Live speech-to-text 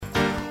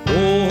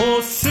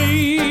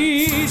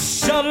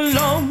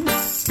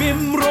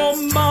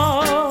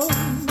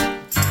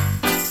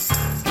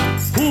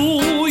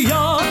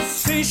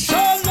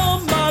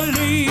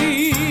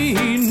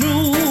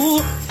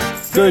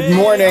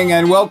morning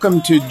and welcome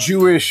to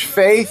Jewish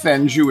Faith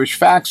and Jewish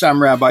Facts.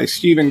 I'm Rabbi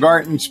Stephen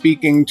Garten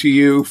speaking to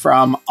you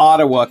from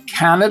Ottawa,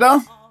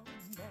 Canada.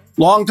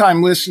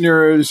 Longtime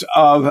listeners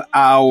of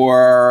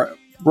our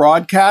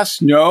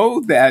broadcast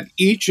know that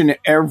each and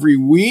every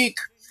week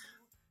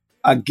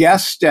a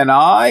guest and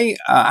I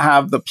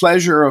have the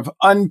pleasure of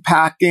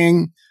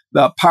unpacking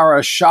the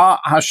Parashat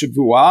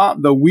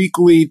HaShavua, the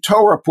weekly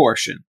Torah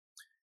portion.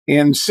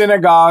 In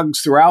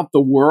synagogues throughout the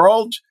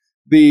world,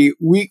 the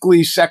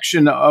weekly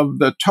section of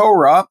the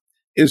Torah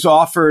is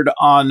offered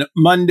on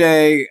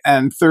Monday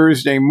and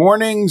Thursday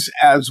mornings,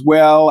 as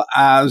well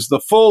as the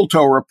full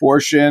Torah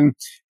portion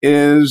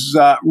is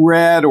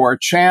read or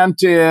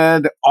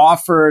chanted,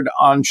 offered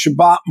on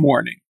Shabbat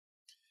morning.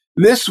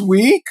 This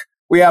week,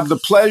 we have the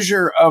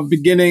pleasure of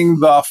beginning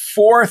the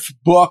fourth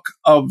book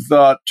of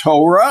the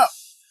Torah,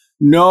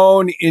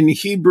 known in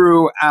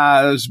Hebrew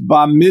as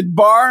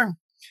Bamidbar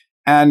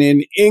and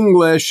in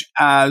English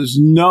as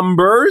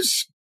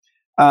Numbers.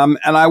 And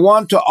I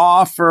want to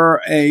offer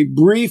a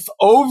brief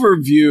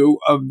overview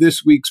of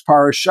this week's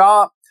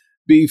parasha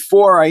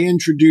before I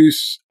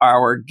introduce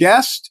our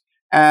guest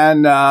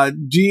and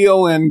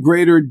deal in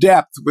greater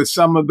depth with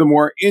some of the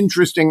more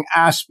interesting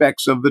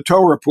aspects of the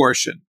Torah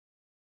portion.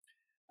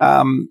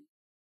 In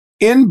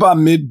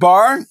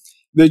Bamidbar,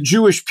 the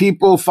Jewish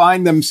people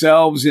find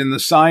themselves in the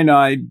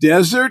Sinai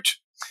desert,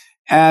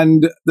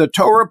 and the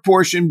Torah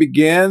portion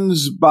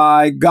begins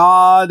by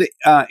God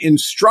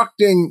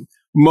instructing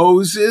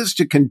Moses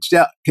to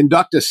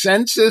conduct a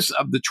census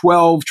of the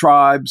 12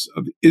 tribes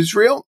of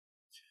Israel.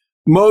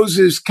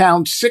 Moses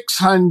counts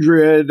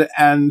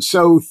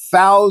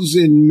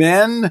 600,000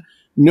 men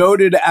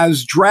noted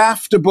as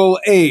draftable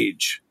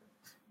age.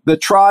 The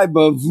tribe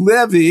of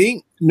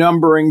Levi,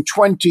 numbering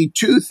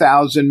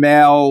 22,000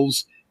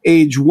 males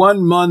age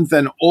 1 month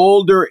and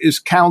older, is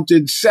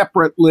counted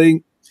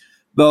separately.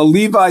 The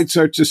Levites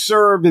are to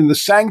serve in the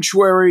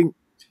sanctuary.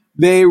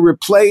 They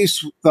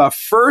replace the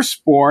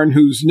firstborn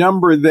whose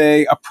number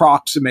they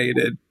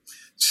approximated,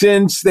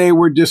 since they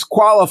were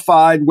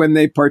disqualified when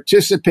they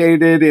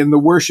participated in the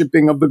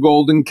worshiping of the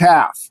golden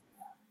calf.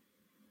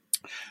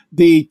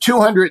 The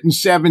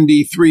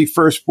 273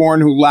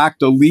 firstborn who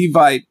lacked a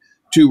Levite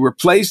to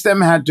replace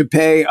them had to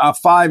pay a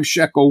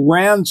 5-shekel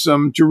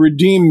ransom to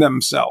redeem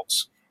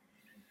themselves.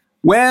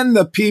 When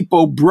the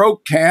people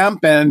broke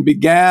camp and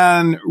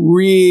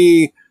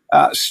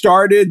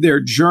started their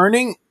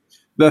journey,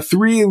 the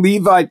 3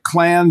 Levite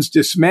clans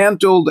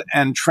dismantled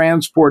and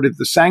transported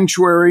the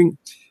sanctuary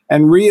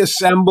and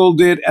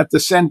reassembled it at the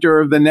center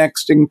of the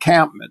next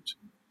encampment.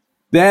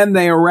 Then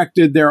they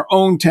erected their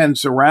own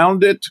tents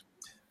around it.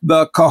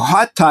 The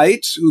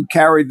Kohatites, who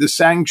carried the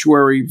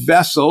sanctuary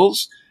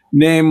vessels,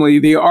 namely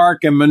the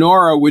Ark and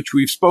Menorah, which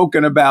we've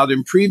spoken about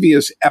in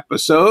previous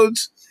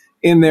episodes,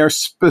 in their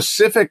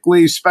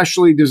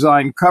specially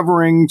designed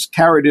coverings,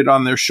 carried it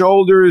on their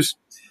shoulders,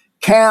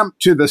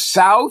 camped to the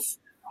south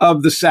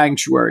of the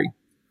sanctuary.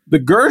 The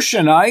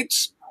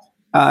Gershonites,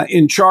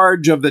 in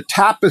charge of the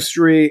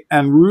tapestry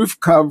and roof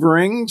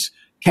coverings,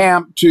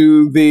 camped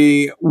to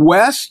the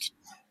west,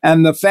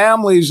 and the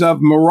families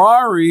of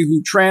Merari,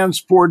 who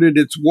transported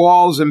its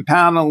walls and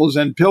panels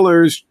and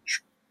pillars,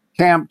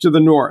 camped to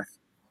the north.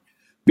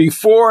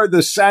 Before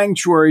the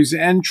sanctuary's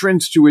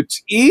entrance to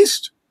its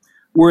east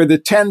were the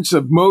tents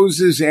of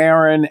Moses,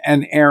 Aaron,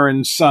 and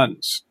Aaron's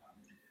sons.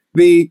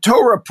 The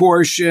Torah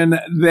portion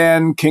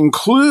then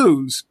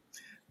concludes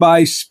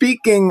by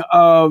speaking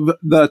of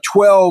the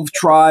 12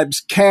 tribes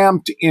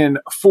camped in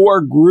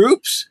 4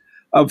 groups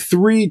of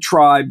 3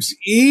 tribes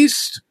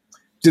east.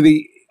 To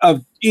the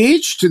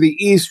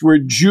east were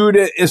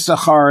Judah,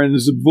 Issachar, and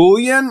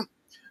Zebulun.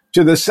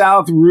 To the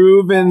south,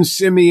 Reuben,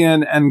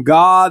 Simeon, and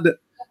Gad.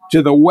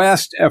 To the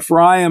west,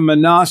 Ephraim,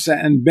 Manasseh,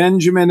 and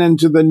Benjamin. And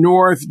to the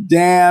north,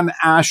 Dan,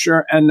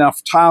 Asher, and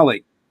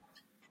Naphtali.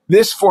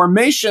 This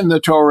formation, the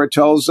Torah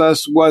tells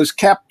us, was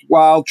kept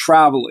while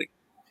traveling.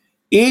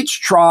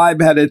 Each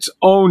tribe had its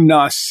own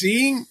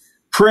Nasi,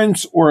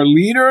 prince or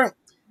leader,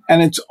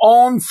 and its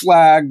own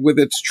flag with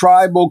its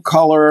tribal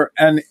color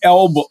and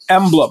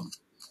emblem.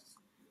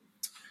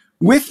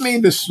 With me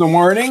this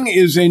morning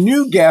is a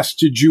new guest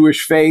to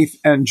Jewish Faith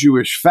and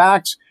Jewish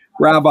Facts,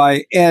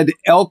 Rabbi Ed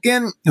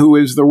Elkin, who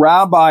is the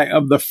rabbi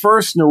of the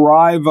First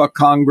Nariva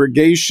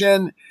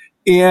congregation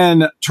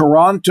in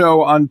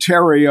Toronto,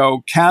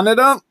 Ontario,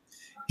 Canada.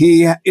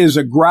 He is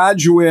a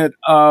graduate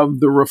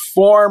of the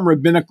Reform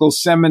Rabbinical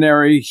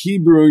Seminary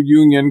Hebrew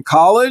Union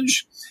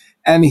College,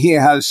 and he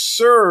has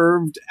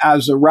served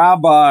as a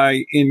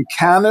rabbi in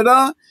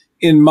Canada,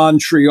 in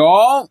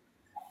Montreal,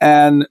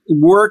 and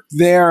worked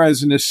there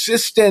as an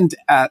assistant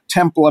at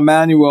Temple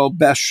Emmanuel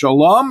Beth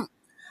Shalom,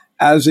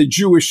 as a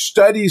Jewish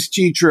studies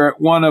teacher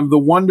at one of the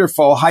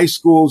wonderful high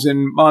schools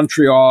in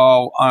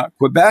Montreal,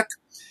 Quebec,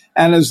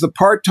 and as the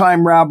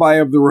part-time rabbi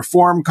of the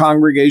Reform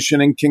congregation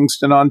in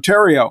Kingston,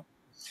 Ontario.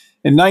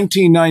 In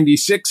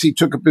 1996, he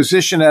took a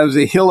position as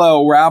a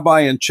Hillel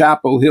rabbi in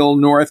Chapel Hill,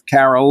 North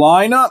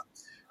Carolina,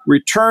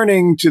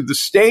 returning to the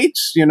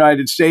States,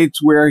 United States,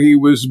 where he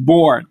was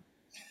born.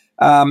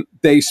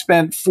 They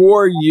spent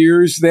 4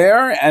 years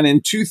there, and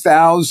in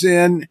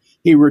 2000,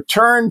 he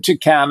returned to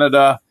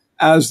Canada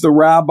as the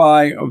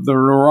rabbi of the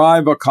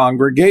Nariva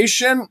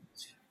congregation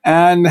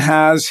and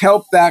has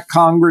helped that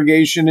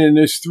congregation in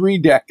his 3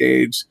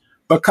 decades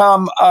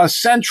become a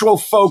central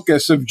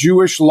focus of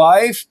Jewish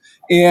life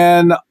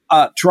in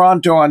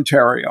Toronto,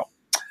 Ontario.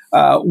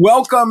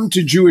 Welcome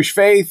to Jewish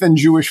Faith and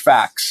Jewish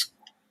Facts.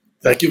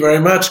 Thank you very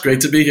much.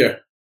 Great to be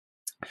here.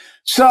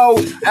 So,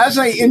 as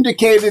I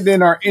indicated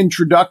in our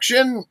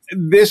introduction,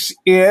 this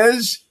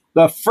is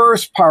the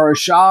first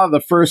parashah, the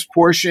first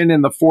portion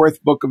in the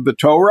 4th book of the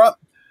Torah.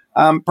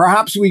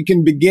 Perhaps we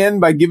can begin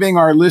by giving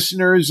our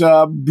listeners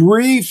a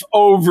brief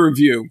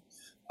overview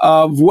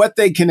of what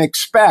they can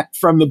expect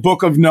from the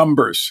book of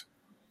Numbers.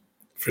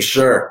 For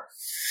sure.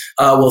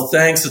 Well,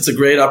 thanks. It's a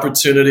great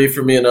opportunity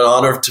for me and an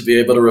honor to be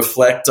able to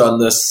reflect on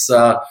this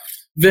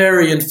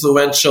very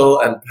influential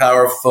and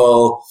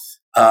powerful,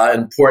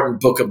 important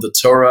book of the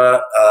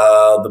Torah,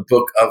 the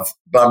book of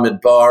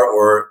Bamidbar,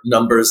 or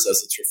Numbers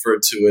as it's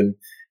referred to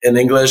in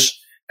English.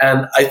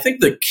 And I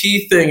think the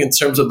key thing in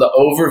terms of the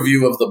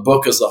overview of the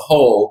book as a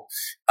whole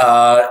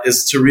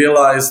is to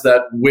realize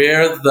that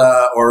where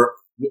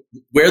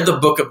the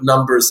book of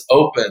Numbers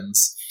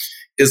opens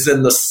is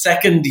in the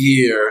 2nd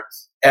year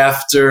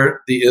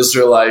after the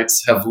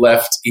Israelites have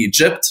left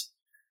Egypt.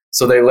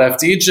 So they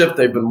left Egypt.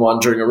 They've been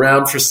wandering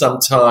around for some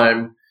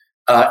time.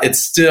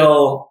 It's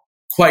still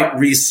quite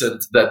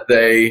recent that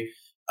they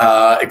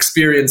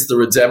experienced the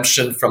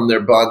redemption from their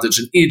bondage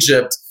in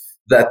Egypt,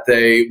 that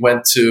they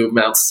went to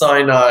Mount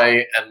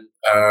Sinai and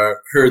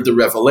heard the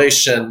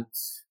revelation,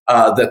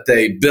 that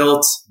they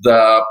built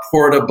the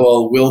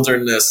portable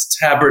wilderness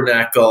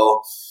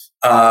tabernacle,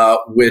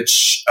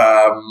 which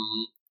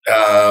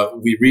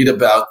we read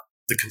about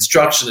the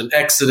construction in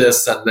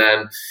Exodus and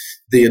then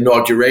the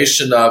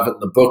inauguration of in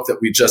the book that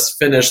we just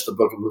finished, the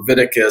book of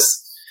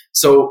Leviticus.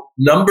 So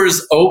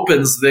Numbers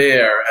opens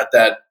there at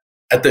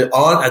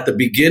the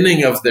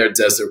beginning of their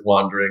desert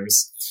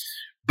wanderings.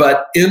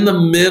 But in the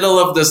middle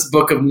of this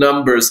book of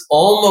Numbers,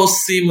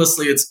 almost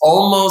seamlessly, it's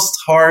almost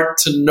hard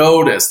to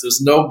notice.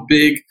 There's no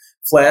big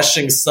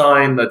flashing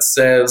sign that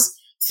says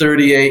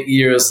 38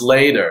 years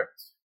later.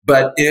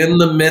 But in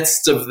the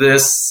midst of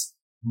this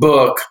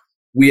book,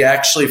 we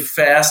actually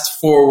fast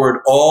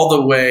forward all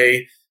the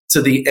way to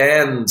the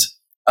end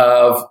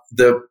of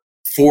the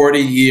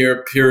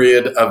 40-year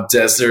period of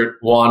desert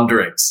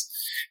wanderings.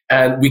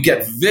 And we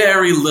get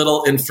very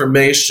little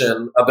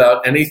information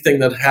about anything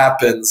that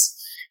happens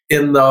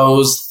in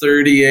those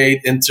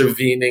 38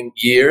 intervening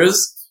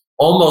years.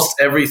 Almost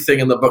everything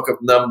in the book of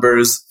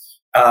Numbers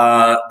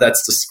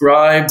that's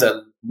described,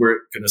 and we're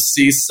going to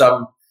see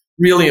some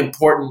really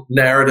important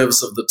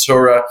narratives of the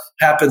Torah,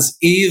 happens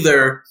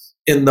either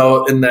in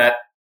that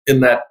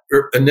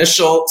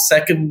initial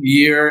 2nd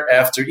year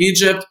after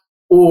Egypt,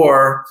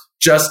 or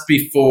just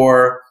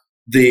before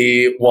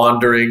the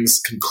wanderings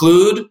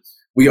conclude.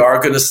 We are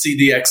going to see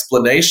the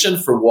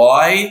explanation for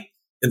why,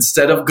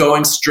 instead of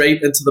going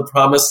straight into the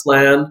promised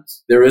land,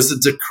 there is a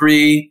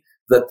decree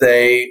that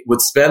they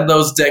would spend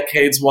those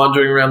decades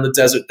wandering around the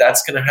desert.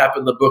 That's going to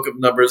happen in the book of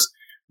Numbers.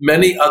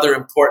 Many other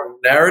important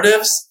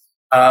narratives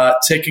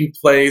taking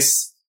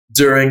place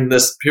during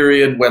this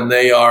period when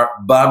they are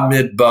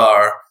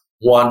Bamidbar,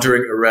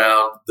 wandering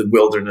around the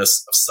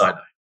wilderness of Sinai.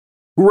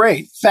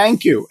 Great.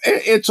 Thank you.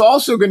 It's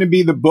also going to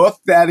be the book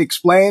that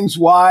explains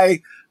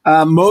why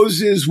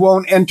Moses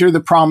won't enter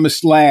the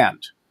promised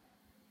land.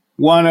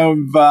 One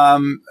of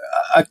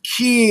a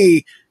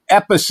key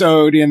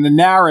episode in the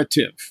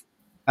narrative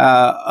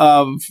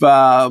of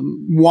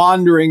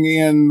wandering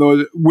in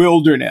the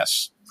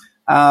wilderness.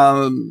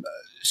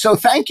 So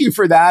thank you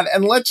for that.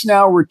 And let's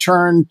now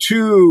return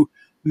to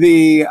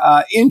the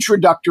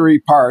introductory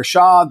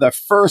parashah, the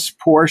first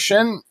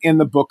portion in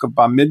the book of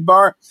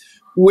Bamidbar,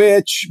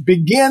 which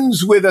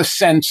begins with a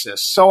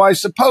census. So I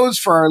suppose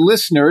for our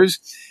listeners,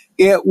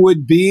 it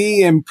would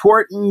be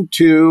important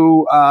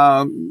to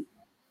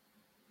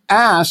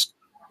ask,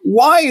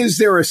 why is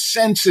there a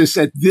census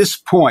at this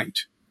point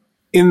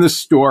in the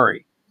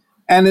story?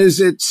 And is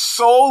it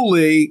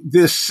solely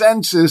this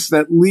census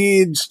that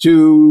leads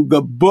to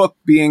the book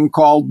being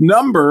called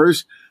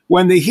Numbers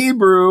when the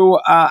Hebrew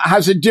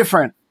has a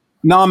different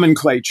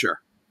nomenclature?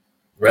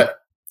 Right.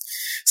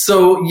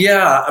 So,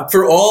 yeah,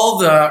 for all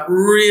the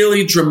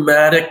really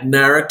dramatic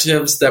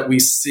narratives that we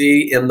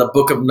see in the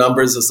book of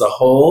Numbers as a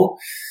whole,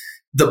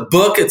 the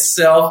book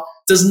itself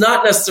does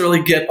not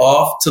necessarily get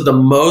off to the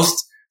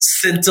most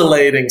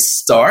scintillating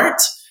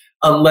start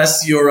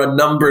unless you're a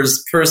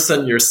numbers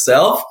person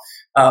yourself.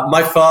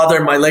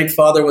 My late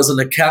father was an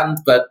accountant,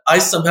 but I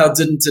somehow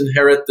didn't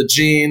inherit the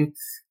gene.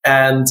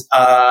 And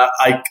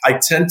I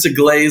tend to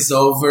glaze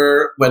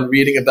over when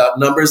reading about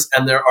numbers,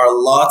 and there are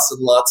lots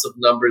and lots of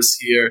numbers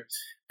here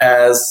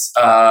as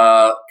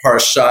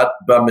Parashat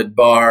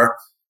Bamidbar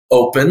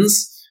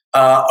opens.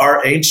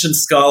 Our ancient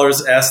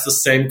scholars ask the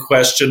same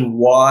question: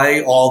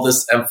 why all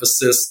this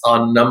emphasis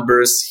on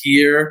numbers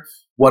here?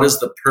 What is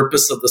the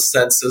purpose of the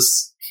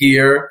census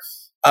here?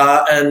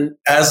 And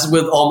as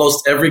with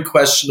almost every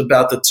question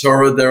about the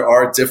Torah, there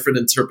are different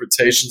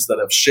interpretations that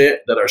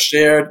are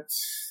shared.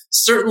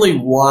 Certainly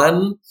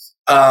one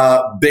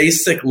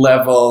basic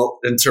level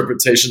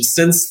interpretation,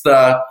 since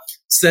the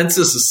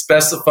census is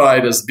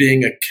specified as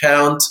being a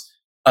count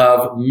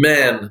of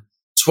men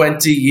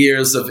 20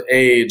 years of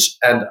age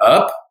and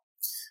up,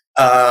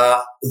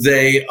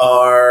 they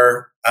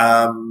are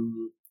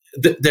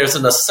there's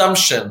an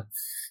assumption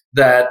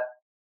that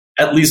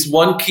at least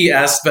one key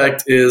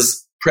aspect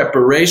is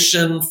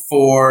preparation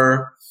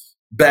for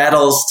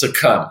battles to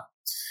come.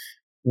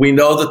 We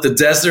know that the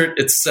desert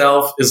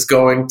itself is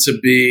going to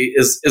be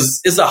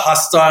is a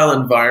hostile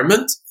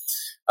environment.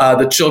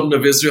 The children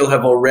of Israel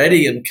have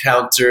already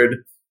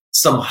encountered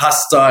some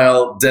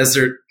hostile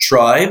desert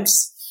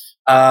tribes.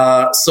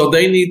 So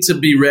they need to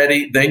be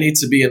ready. They need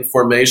to be in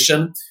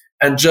formation.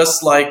 And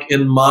just like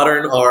in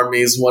modern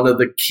armies, one of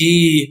the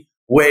key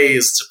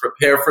ways to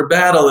prepare for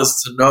battle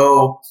is to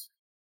know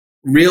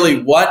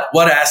really what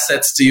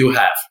assets do you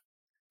have,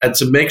 and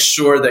to make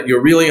sure that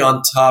you're really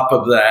on top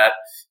of that.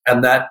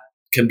 And that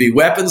can be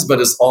weapons, but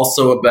it's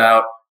also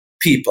about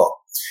people.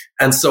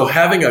 And so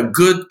having a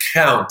good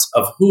count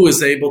of who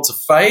is able to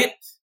fight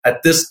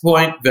at this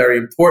point, very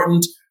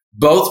important,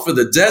 both for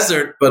the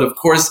desert, but of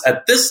course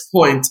at this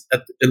point,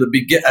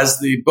 as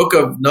the book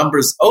of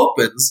Numbers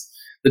opens,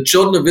 the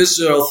children of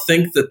Israel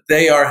think that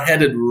they are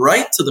headed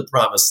right to the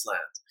promised land.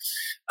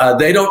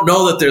 They don't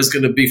know that there's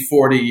going to be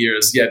 40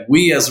 years yet.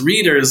 We as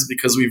readers,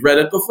 because we've read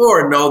it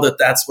before, know that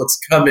that's what's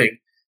coming.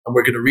 And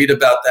we're going to read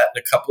about that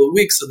in a couple of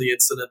weeks in the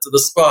incident of the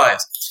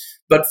spies.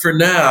 But for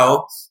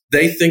now,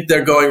 they think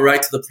they're going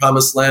right to the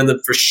promised land, and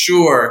for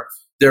sure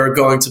there are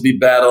going to be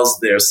battles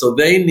there. So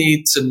they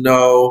need to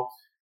know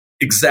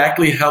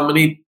exactly how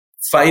many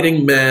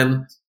fighting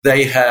men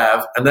they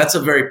have. And that's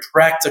a very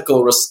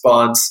practical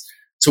response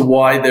to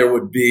why there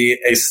would be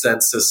a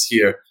census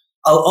here.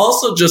 I'll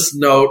also just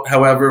note,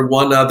 however,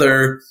 one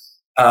other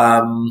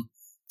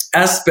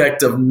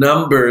aspect of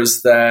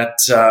Numbers that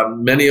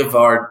many of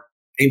our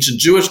ancient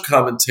Jewish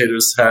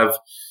commentators have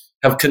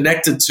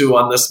connected to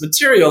on this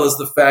material is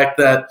the fact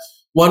that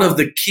one of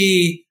the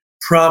key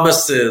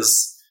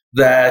promises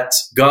that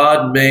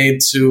God made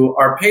to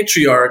our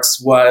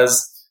patriarchs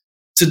was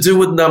to do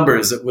with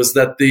numbers. It was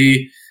that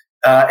the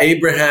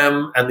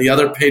Abraham and the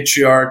other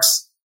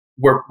patriarchs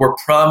were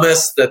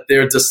promised that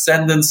their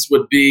descendants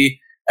would be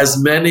as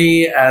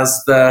many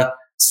as the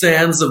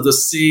sands of the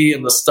sea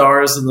and the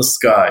stars in the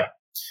sky.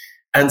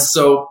 And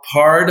so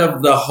part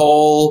of the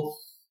whole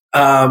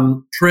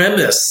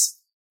premise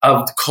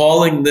of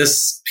calling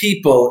this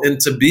people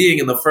into being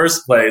in the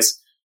first place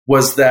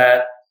was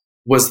that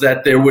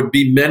there would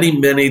be many,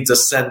 many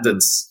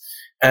descendants.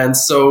 And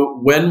so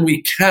when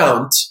we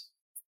count,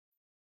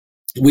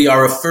 we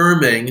are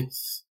affirming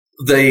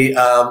the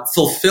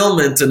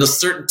fulfillment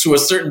to a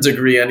certain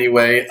degree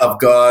anyway of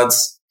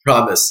God's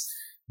promise.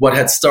 What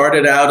had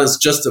started out as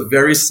just a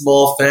very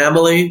small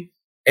family,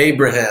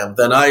 Abraham,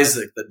 then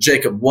Isaac, then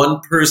Jacob, one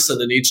person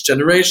in each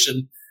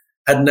generation,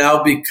 had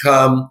now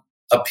become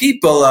a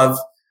people of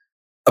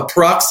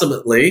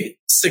approximately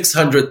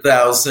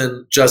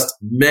 600,000 just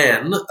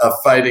men of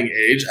fighting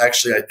age.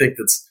 Actually, I think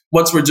that's,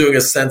 once we're doing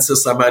a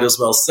census, I might as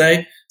well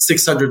say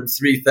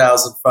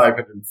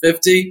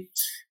 603,550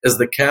 is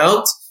the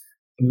count.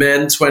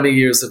 Men 20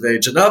 years of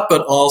age and up,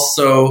 but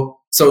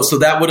also, so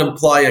that would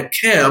imply a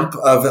camp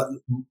of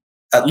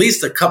at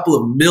least a couple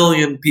of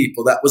million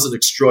people. That was an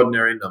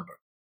extraordinary number.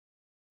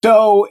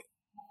 So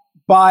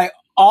by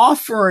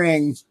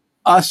offering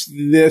us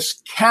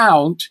this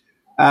count,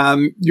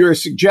 you're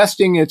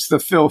suggesting it's the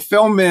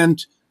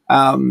fulfillment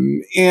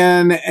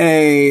in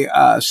a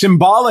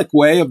symbolic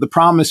way of the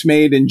promise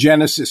made in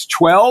Genesis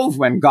 12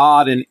 when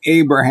God and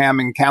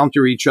Abraham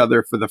encounter each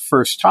other for the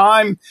first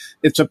time.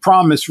 It's a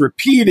promise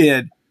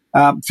repeated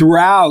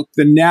throughout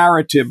the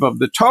narrative of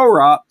the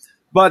Torah.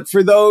 But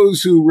for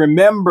those who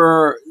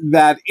remember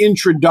that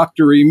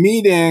introductory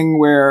meeting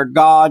where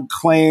God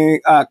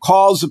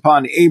calls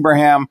upon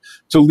Abraham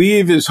to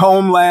leave his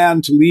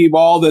homeland, to leave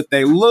all that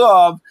they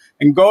love,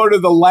 and go to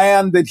the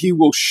land that he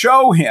will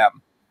show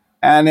him.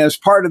 And as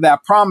part of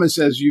that promise,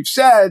 as you've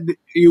said,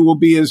 you will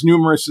be as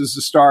numerous as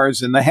the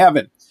stars in the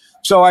heaven.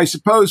 So I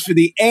suppose for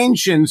the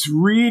ancients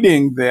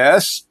reading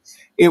this,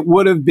 it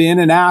would have been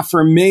an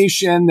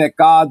affirmation that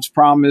God's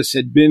promise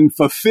had been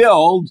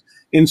fulfilled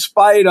in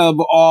spite of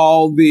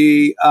all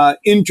the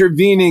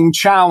intervening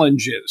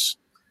challenges.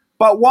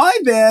 But why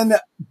then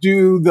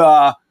do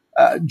the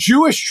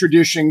Jewish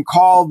tradition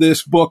call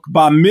this book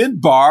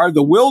Bamidbar,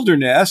 the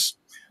wilderness,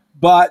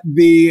 but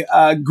the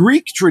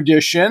Greek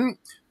tradition,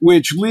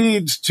 which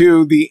leads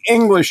to the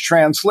English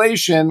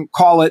translation,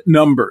 call it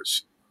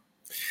Numbers?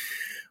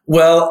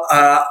 Well,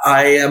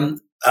 I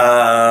am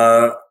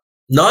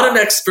not an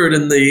expert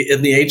in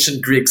the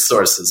ancient Greek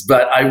sources,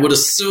 but I would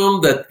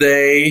assume that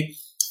they,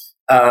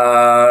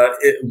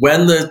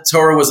 when the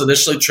Torah was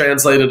initially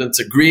translated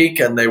into Greek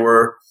and they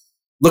were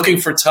looking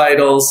for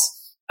titles,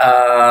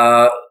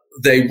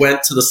 they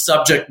went to the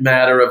subject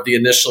matter of the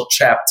initial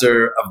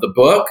chapter of the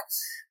book.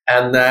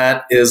 and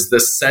that is the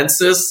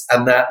census,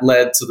 and that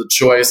led to the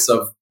choice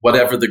of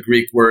whatever the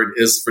Greek word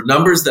is for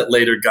numbers that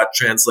later got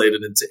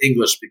translated into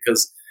English,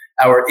 because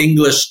our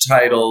English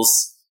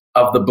titles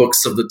of the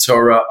books of the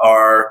Torah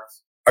are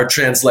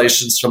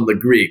translations from the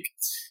Greek.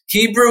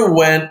 Hebrew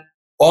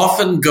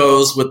often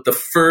goes with the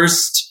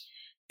first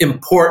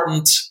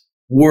important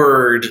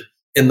word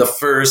in the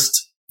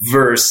first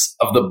verse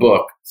of the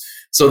book.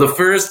 So the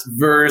first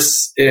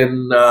verse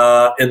in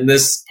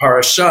this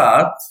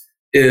parasha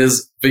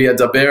is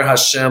V'yadaber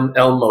Hashem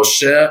el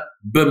Moshe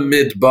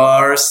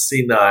b'midbar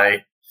Sinai.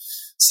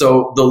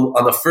 So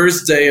on the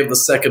first day of the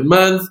second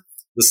month,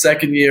 the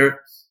second year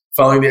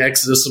following the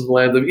exodus from the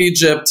land of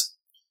Egypt,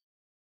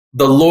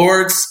 the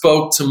Lord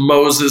spoke to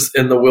Moses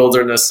in the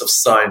wilderness of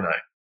Sinai.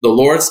 The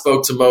Lord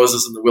spoke to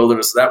Moses in the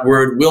wilderness. That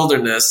word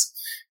wilderness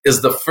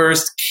is the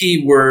first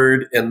key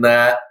word in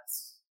that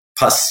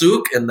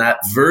pasuk, in that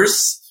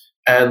verse,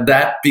 and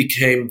that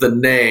became the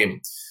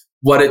name.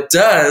 What it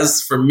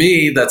does for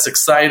me that's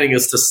exciting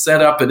is to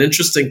set up an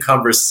interesting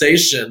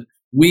conversation.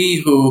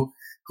 We who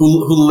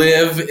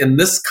live in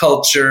this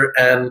culture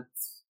and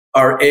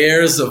are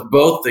heirs of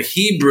both the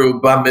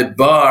Hebrew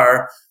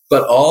Bamidbar,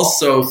 but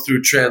also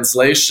through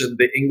translation,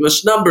 the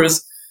English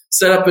numbers,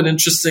 set up an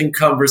interesting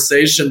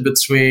conversation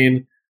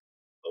between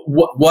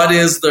what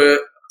is the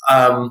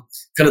kind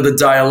of the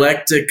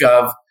dialectic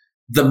of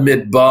the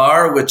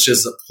Midbar, which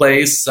is a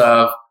place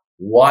of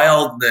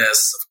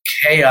wildness, of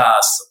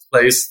chaos, a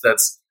place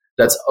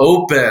that's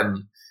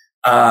open,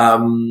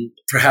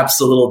 perhaps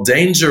a little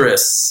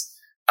dangerous,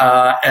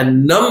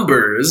 and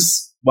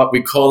numbers, what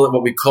we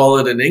call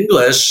it in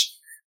English,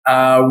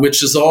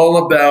 which is all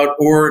about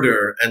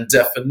order and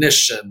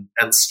definition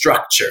and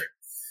structure.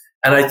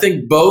 And I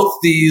think both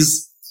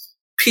these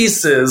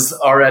pieces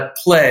are at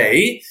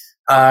play.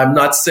 I'm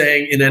not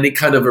saying in any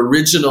kind of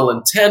original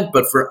intent,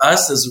 but for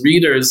us as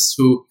readers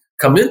who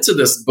come into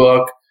this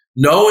book,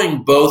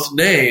 knowing both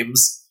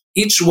names,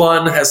 each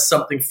one has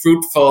something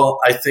fruitful,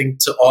 I think,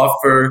 to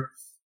offer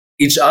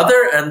each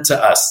other and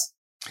to us.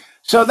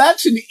 So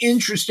that's an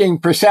interesting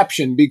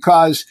perception,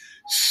 because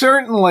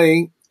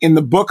certainly in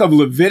the book of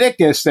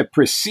Leviticus that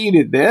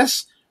preceded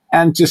this,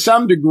 and to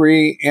some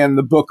degree in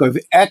the book of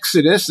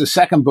Exodus, the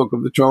second book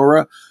of the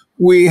Torah,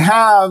 we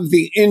have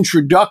the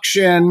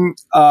introduction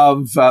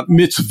of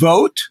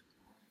mitzvot,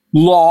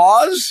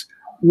 laws,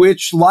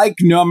 which, like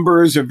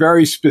numbers, are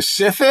very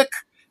specific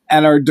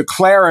and are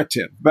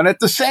declarative. But at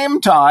the same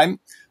time,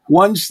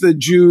 once the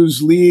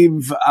Jews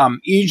leave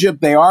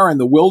Egypt, they are in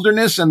the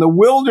wilderness, and the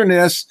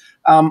wilderness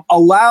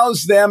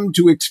allows them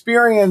to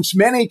experience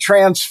many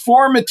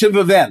transformative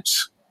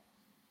events.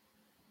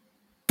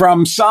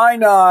 From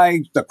Sinai,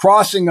 the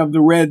crossing of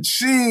the Red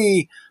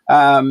Sea,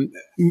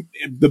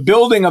 the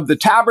building of the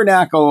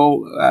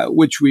tabernacle,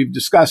 which we've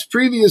discussed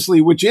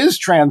previously, which is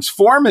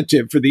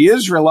transformative for the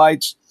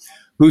Israelites,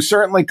 who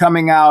certainly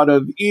coming out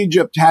of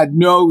Egypt had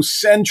no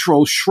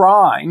central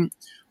shrine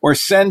or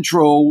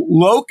central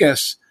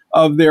locus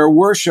of their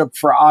worship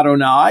for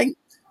Adonai.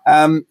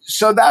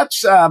 So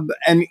that's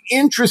an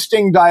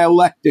interesting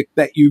dialectic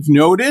that you've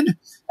noted,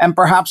 and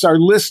perhaps our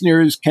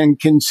listeners can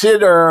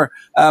consider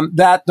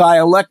that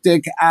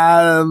dialectic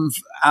of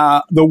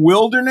the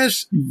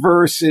wilderness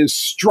versus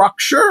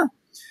structure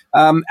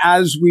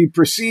as we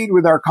proceed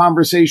with our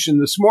conversation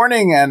this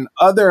morning and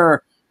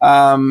other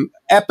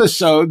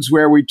episodes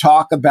where we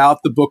talk about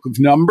the book of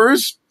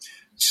Numbers.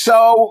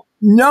 So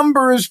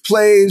Numbers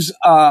plays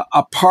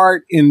a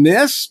part in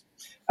this.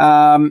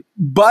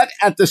 But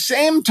at the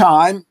same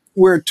time,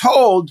 we're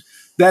told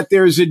that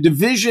there's a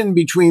division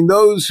between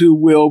those who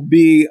will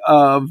be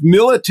of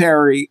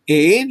military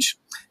age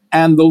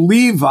and the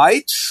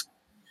Levites.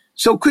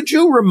 So could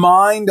you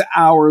remind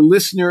our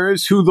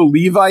listeners who the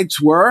Levites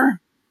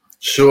were?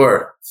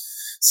 Sure.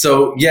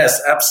 So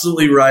yes,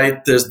 absolutely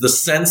right. The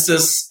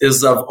census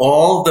is of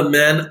all the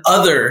men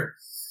other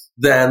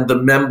than the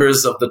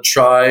members of the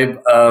tribe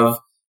of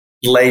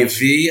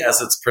Levi, as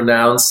it's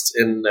pronounced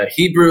in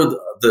Hebrew,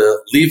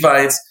 the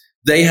Levites.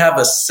 They have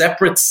a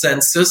separate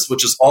census,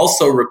 which is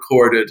also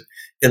recorded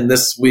in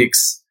this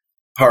week's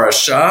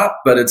parasha,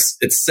 but it's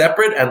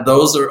separate, and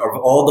those are of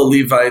all the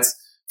Levites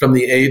from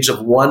the age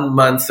of 1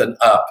 month and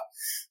up.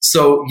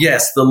 So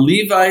yes, the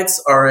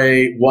Levites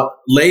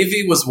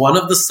Levi was one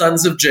of the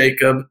sons of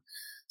Jacob,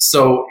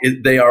 so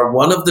they are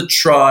one of the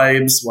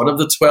tribes, one of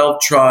the 12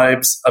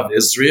 tribes of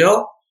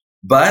Israel,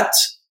 but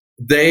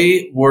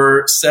they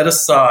were set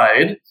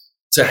aside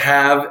to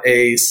have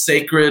a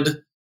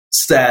sacred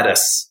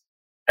status.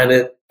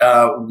 And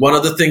one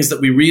of the things that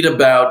we read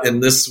about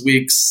in this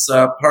week's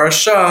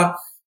parasha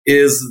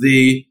is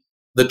the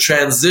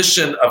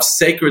transition of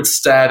sacred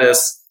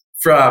status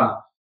from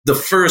the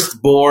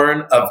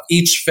firstborn of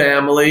each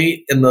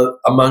family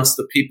amongst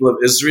the people of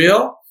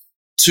Israel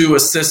to a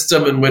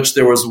system in which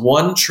there was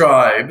one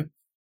tribe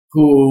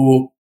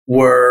who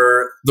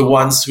were the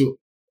ones who,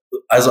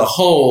 as a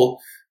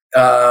whole,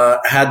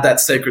 had that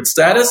sacred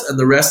status, and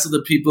the rest of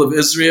the people of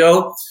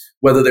Israel,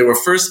 whether they were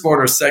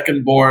firstborn or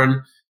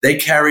secondborn, they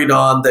carried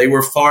on. They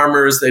were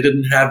farmers. They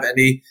didn't have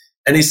any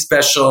any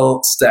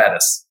special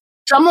status.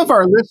 Some of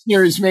our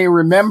listeners may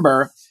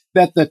remember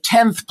that the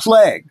 10th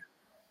plague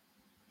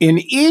in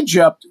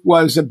Egypt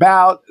was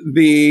about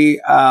the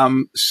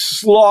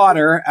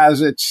slaughter,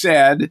 as it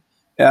said,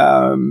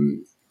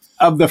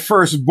 of the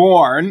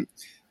firstborn.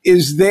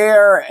 Is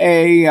there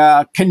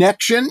a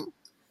connection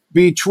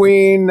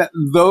between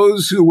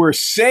those who were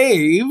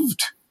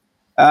saved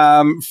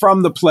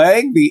from the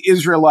plague, the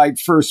Israelite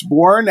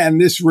firstborn,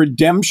 and this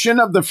redemption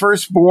of the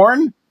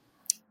firstborn?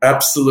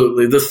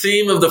 Absolutely. The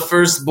theme of the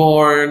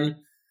firstborn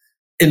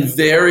in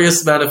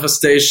various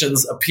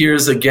manifestations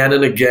appears again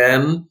and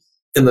again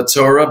in the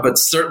Torah, but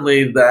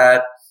certainly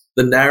that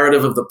the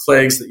narrative of the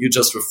plagues that you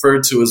just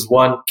referred to is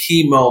one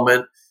key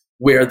moment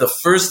where the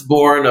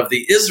firstborn of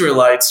the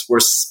Israelites were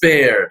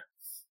spared.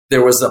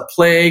 There was a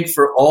plague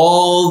for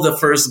all the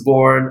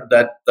firstborn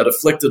that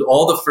afflicted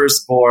all the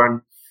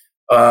firstborn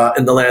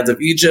in the land of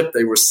Egypt.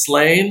 They were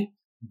slain,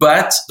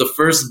 but the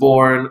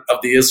firstborn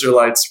of the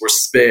Israelites were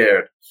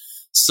spared.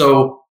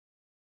 So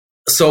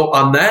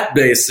on that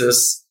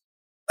basis,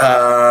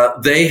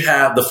 they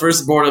have the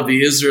firstborn of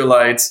the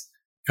Israelites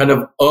kind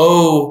of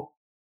owe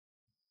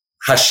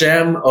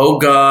Hashem, owe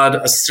God,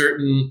 a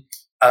certain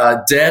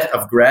debt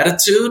of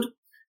gratitude,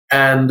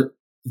 and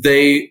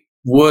they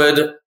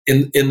would,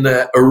 in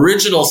the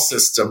original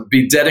system,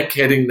 be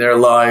dedicating their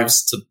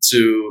lives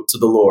to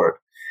the Lord.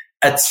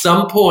 At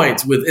some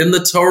point within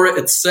the Torah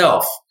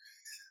itself,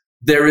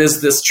 there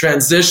is this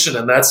transition,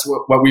 and that's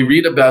what we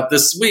read about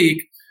this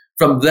week,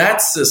 from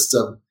that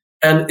system.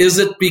 And is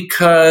it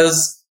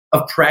because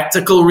of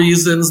practical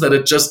reasons that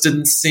it just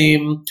didn't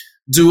seem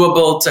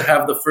doable to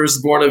have the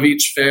firstborn of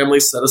each family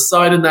set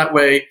aside in that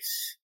way?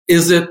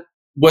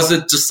 Was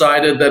it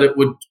decided that it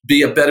would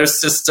be a better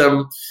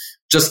system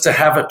just to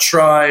have a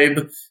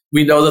tribe?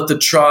 We know that the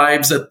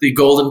tribes at the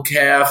Golden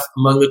Calf,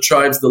 among the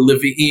tribes, the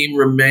Levi'im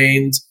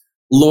remained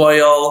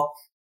loyal.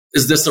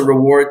 Is this a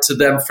reward to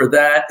them for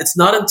that? It's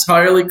not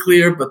entirely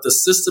clear, but the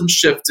system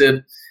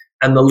shifted,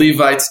 and the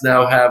Levites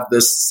now have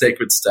this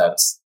sacred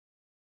status.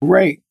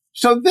 Great.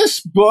 So this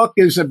book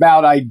is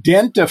about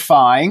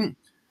identifying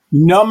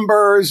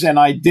numbers and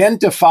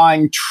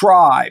identifying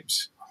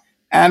tribes.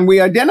 And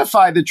we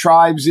identify the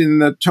tribes in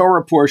the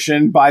Torah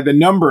portion by the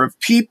number of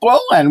people,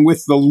 and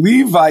with the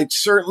Levites,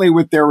 certainly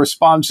with their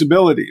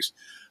responsibilities.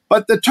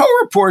 But the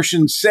Torah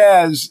portion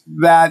says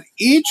that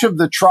each of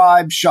the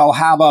tribes shall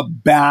have a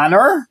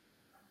banner,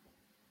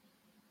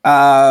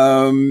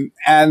 and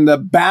the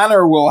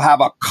banner will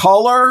have a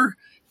color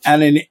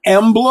and an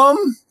emblem.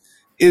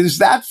 Is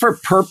that for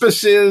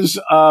purposes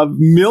of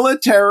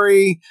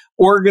military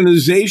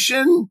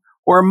organization,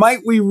 or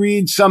might we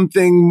read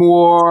something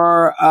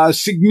more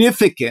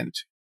significant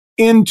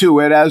into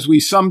it as we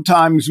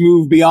sometimes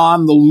move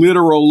beyond the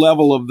literal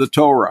level of the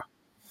Torah?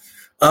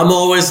 I'm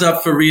always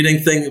up for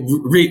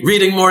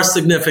reading more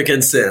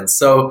significance in.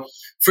 So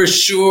for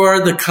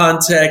sure, the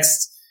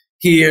context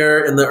here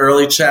in the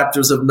early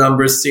chapters of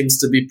Numbers seems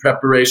to be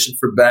preparation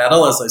for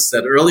battle, as I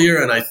said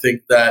earlier. And I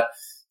think that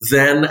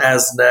then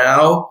as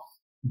now,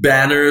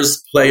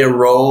 banners play a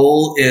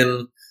role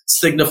in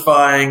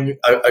signifying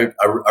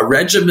a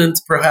regiment,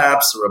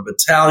 perhaps, or a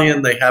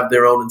battalion. They have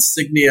their own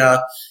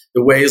insignia,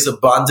 the ways of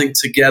bonding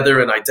together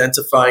and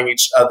identifying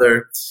each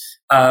other.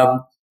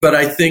 But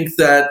I think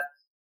that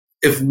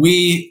if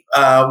we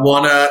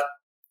want to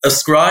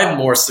ascribe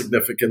more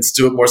significance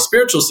to it, more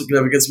spiritual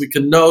significance, we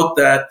can note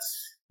that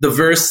the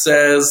verse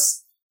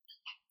says,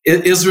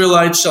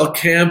 Israelites shall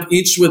camp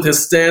each with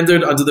his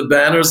standard under the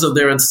banners of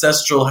their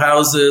ancestral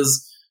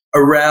houses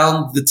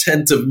around the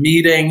tent of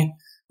meeting.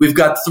 We've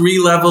got three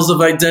levels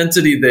of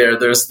identity there.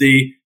 There's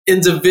the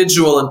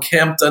individual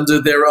encamped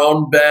under their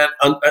own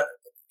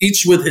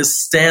each with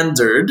his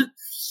standard.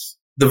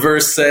 The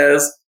verse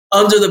says,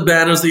 under the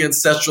banners of the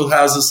ancestral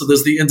houses. So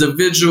there's the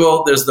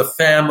individual, there's the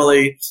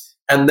family,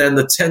 and then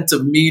the tent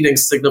of meeting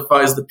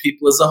signifies the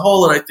people as a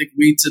whole. And I think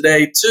we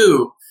today,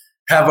 too,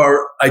 have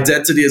our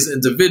identity as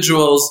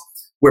individuals.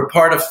 We're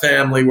part of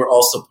family. We're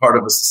also part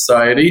of a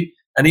society.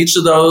 And each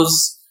of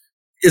those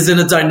is in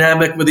a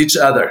dynamic with each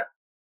other.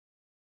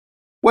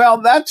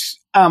 Well, that's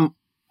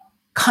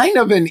kind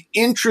of an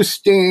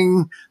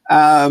interesting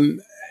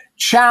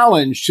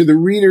challenge to the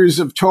readers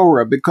of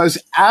Torah, because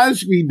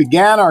as we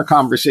began our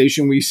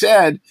conversation, we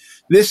said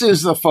this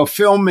is the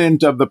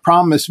fulfillment of the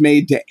promise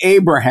made to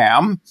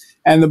Abraham,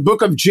 and the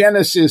book of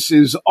Genesis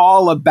is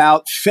all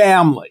about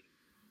family.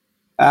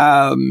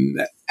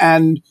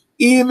 And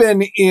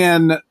even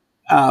in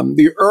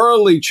the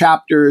early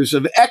chapters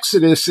of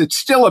Exodus, it's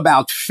still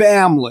about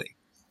family.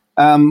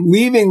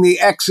 Leaving the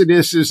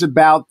Exodus is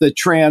about the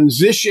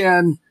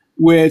transition,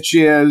 which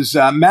is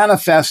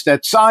manifest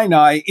at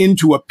Sinai,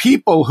 into a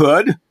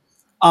peoplehood.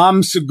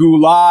 Am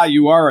Segula,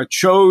 you are a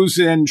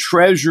chosen,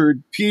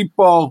 treasured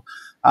people.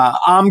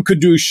 Am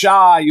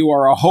Kedusha, you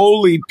are a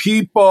holy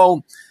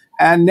people.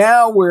 And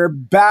now we're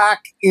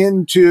back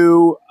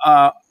into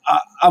a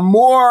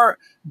more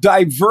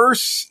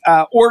diverse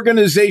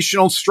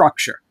organizational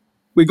structure.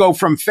 We go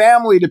from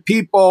family to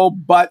people,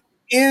 but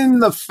in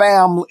the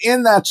family,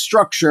 in that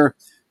structure,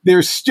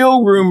 there's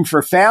still room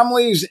for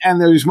families, and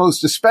there's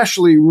most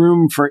especially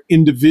room for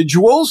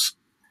individuals.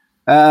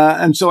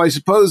 And so I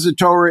suppose the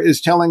Torah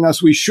is telling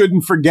us we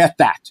shouldn't forget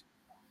that.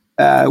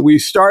 We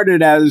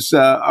started as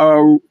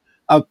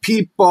a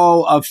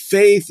people of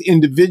faith,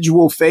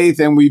 individual faith,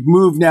 and we've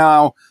moved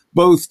now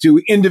both to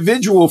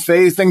individual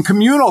faith and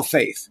communal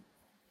faith.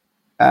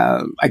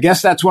 I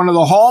guess that's one of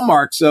the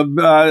hallmarks of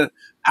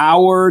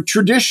our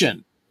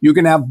tradition. You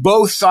can have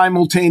both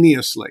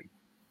simultaneously.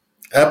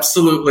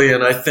 Absolutely.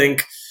 And I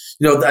think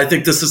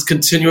this is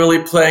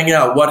continually playing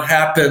out. What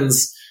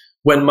happens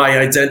when my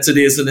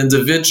identity as an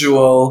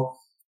individual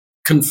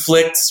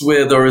conflicts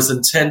with or is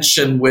in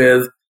tension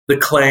with the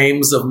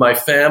claims of my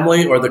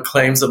family or the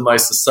claims of my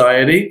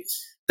society?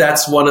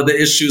 That's one of the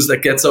issues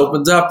that gets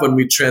opened up when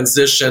we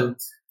transition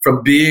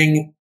from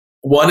being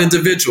one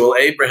individual,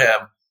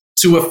 Abraham,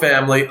 to a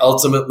family,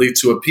 ultimately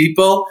to a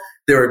people.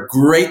 There are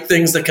great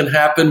things that can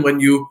happen when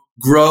you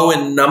grow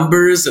in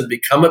numbers and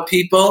become a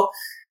people.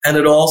 And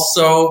it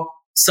also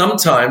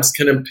sometimes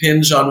can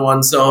impinge on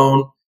one's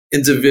own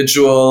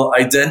individual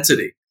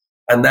identity.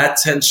 And that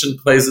tension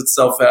plays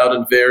itself out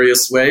in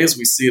various ways.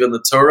 We see it in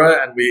the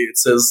Torah, and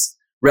it's as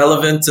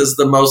relevant as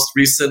the most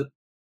recent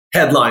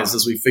headlines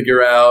as we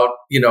figure out,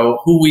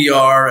 who we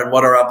are and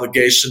what our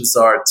obligations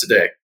are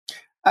today.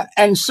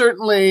 And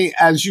certainly,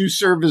 as you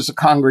serve as a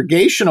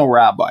congregational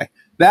rabbi,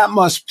 that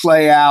must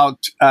play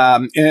out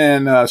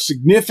in a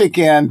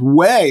significant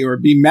way or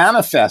be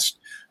manifest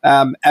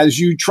as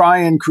you try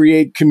and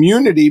create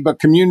community. But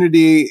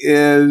community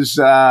is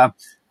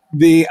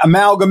the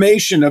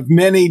amalgamation of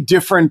many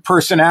different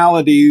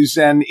personalities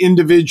and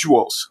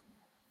individuals.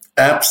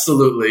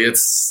 Absolutely.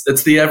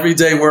 It's the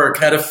everyday work,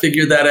 how to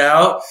figure that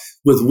out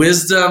with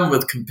wisdom,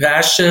 with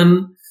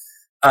compassion,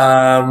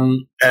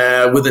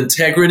 with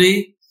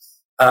integrity.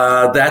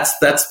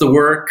 That's the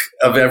work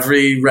of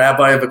every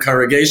rabbi of a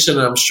congregation,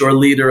 and I'm sure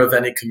leader of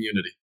any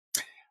community.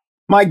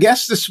 My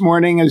guest this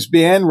morning has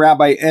been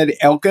Rabbi Ed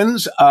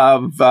Elkins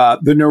of the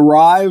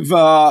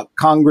Neriv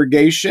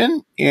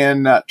congregation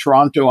in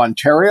Toronto,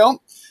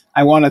 Ontario.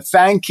 I want to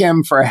thank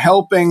him for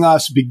helping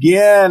us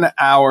begin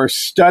our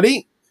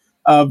study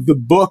of the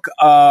book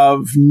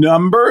of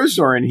Numbers,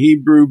 or in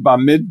Hebrew,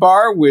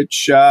 Bamidbar,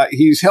 which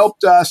he's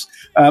helped us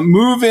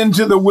move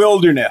into the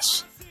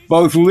wilderness,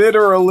 both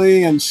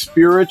literally and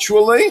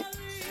spiritually.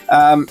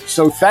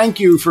 So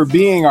thank you for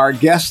being our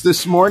guest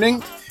this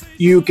morning.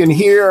 You can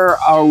hear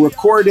a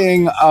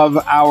recording of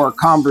our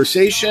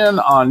conversation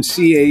on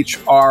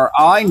CHRI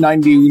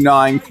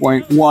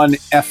 99.1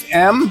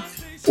 FM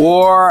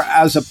or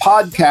as a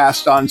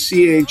podcast on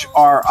chri.ca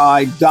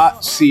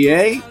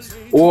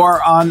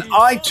or on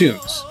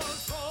iTunes.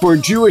 For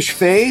Jewish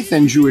Faith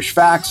and Jewish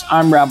Facts,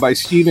 I'm Rabbi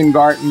Stephen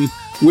Garten,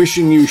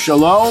 wishing you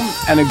shalom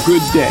and a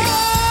good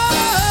day.